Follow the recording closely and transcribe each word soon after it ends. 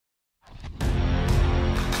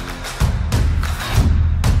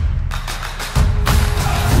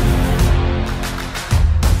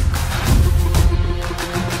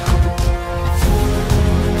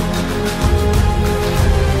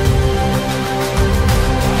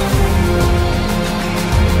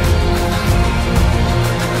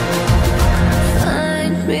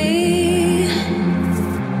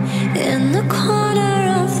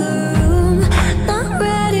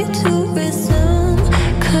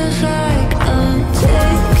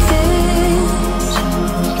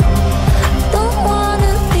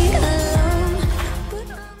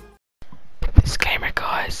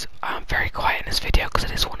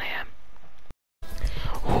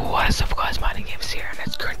MADINGAMES here, and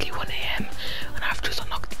it's currently 1 AM, and I've just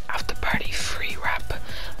unlocked Afterparty free wrap.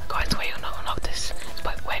 Guys, the way you unlock this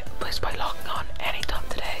is by logging on anytime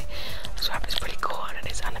today. This wrap is pretty cool, and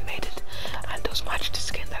it is animated, and does match the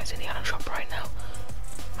skin that is in the item shop right now.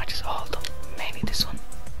 Matches all of them, mainly this one.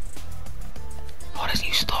 Oh, there's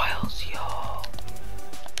new styles, yo.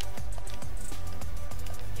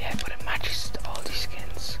 Yeah, but it matches all these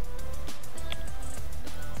skins.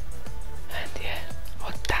 And yeah,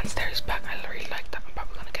 oh, Dance There is back. I really like that. I'm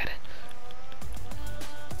probably gonna get it.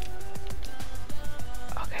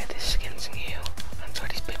 Okay, this skin's new, and so are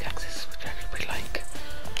these pickaxes, which I actually really like.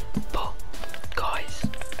 But guys,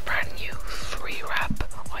 brand new free wrap.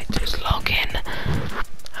 I just log in,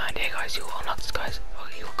 and yeah, guys, you unlock this, guys. Oh,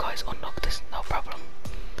 you guys unlock this, no problem.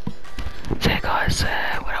 So yeah, guys,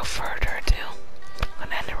 without further ado, I'm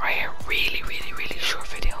gonna end it right here. Really short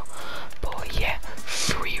video, but yeah,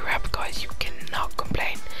 free wrap, guys. You cannot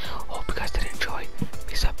complain.